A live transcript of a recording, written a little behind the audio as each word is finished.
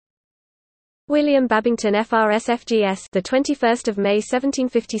William Babington FRS-FGS, the 21st of May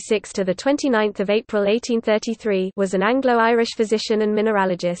 1756 to the 29th of April 1833, was an Anglo-Irish physician and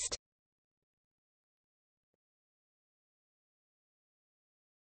mineralogist.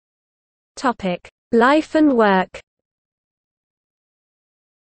 Topic: Life and work.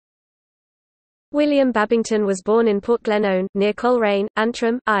 William Babington was born in Portglenone, near Coleraine,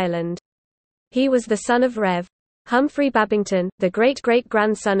 Antrim, Ireland. He was the son of Rev. Humphrey Babington, the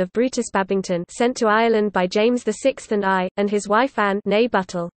great-great-grandson of Brutus Babington, sent to Ireland by James VI and his wife Anne née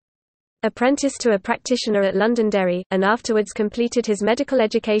Buttle. Apprenticed to a practitioner at Londonderry, and afterwards completed his medical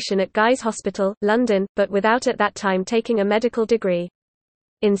education at Guy's Hospital, London, but without at that time taking a medical degree.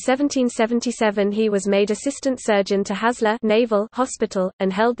 In 1777 he was made assistant surgeon to Haslar Naval Hospital,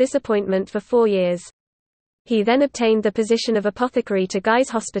 and held this appointment for 4 years. He then obtained the position of apothecary to Guy's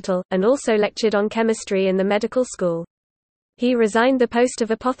Hospital, and also lectured on chemistry in the medical school. He resigned the post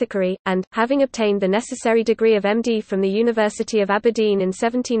of apothecary, and, having obtained the necessary degree of MD from the University of Aberdeen in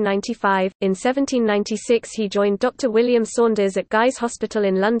 1795, in 1796 he joined Dr. William Saunders at Guy's Hospital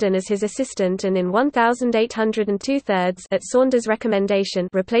in London as his assistant and in 1802 at Saunders' recommendation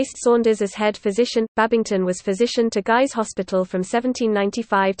replaced Saunders as head physician. Babington was physician to Guy's Hospital from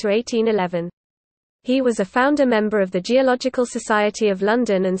 1795 to 1811. He was a founder member of the Geological Society of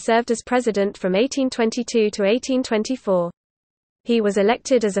London and served as president from 1822 to 1824. He was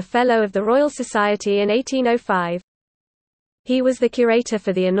elected as a Fellow of the Royal Society in 1805. He was the curator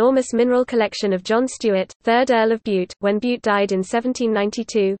for the enormous mineral collection of John Stuart, 3rd Earl of Bute. When Bute died in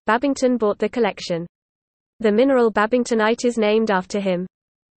 1792, Babington bought the collection. The mineral babingtonite is named after him.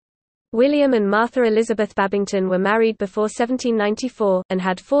 William and Martha Elizabeth Babington were married before 1794, and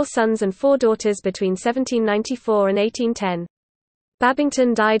had 4 sons and 4 daughters between 1794 and 1810.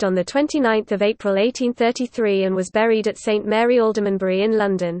 Babington died on 29 April 1833 and was buried at St Mary Aldermanbury in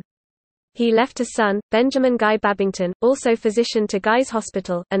London. He left a son, Benjamin Guy Babington, also physician to Guy's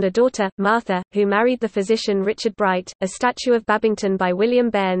Hospital, and a daughter, Martha, who married the physician Richard Bright. A statue of Babington by William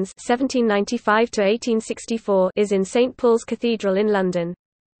Bairns (1795–1864) is in St Paul's Cathedral in London.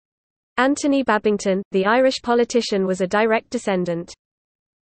 Anthony Babington, the Irish politician, was a direct descendant.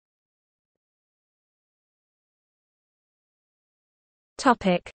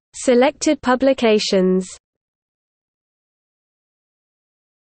 Topic: Selected publications.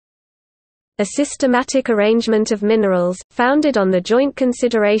 A systematic arrangement of minerals, founded on the joint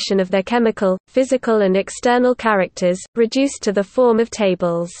consideration of their chemical, physical and external characters, reduced to the form of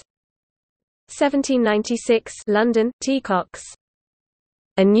tables. 1796, London, T. Cox.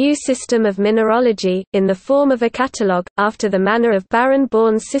 A new system of mineralogy, in the form of a catalogue, after the manner of Baron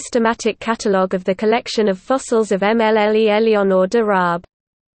Bourne's systematic catalogue of the collection of fossils of Mlle Eleonore de Raab.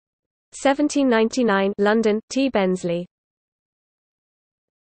 1799, London, T. Bensley.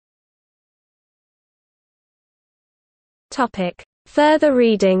 Further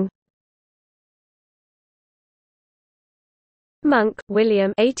reading. Monk,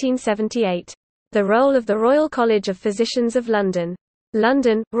 William 1878. The Role of the Royal College of Physicians of London.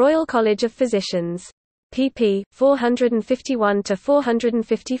 London, Royal College of Physicians. pp.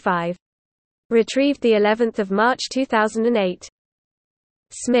 451–455. Retrieved the 11th of March 2008.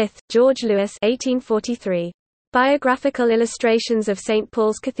 Smith, George Lewis 1843. Biographical Illustrations of St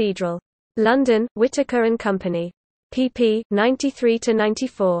Paul's Cathedral. London, Whitaker and Company. pp.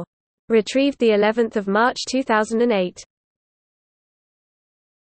 93–94. Retrieved the 11th of March 2008.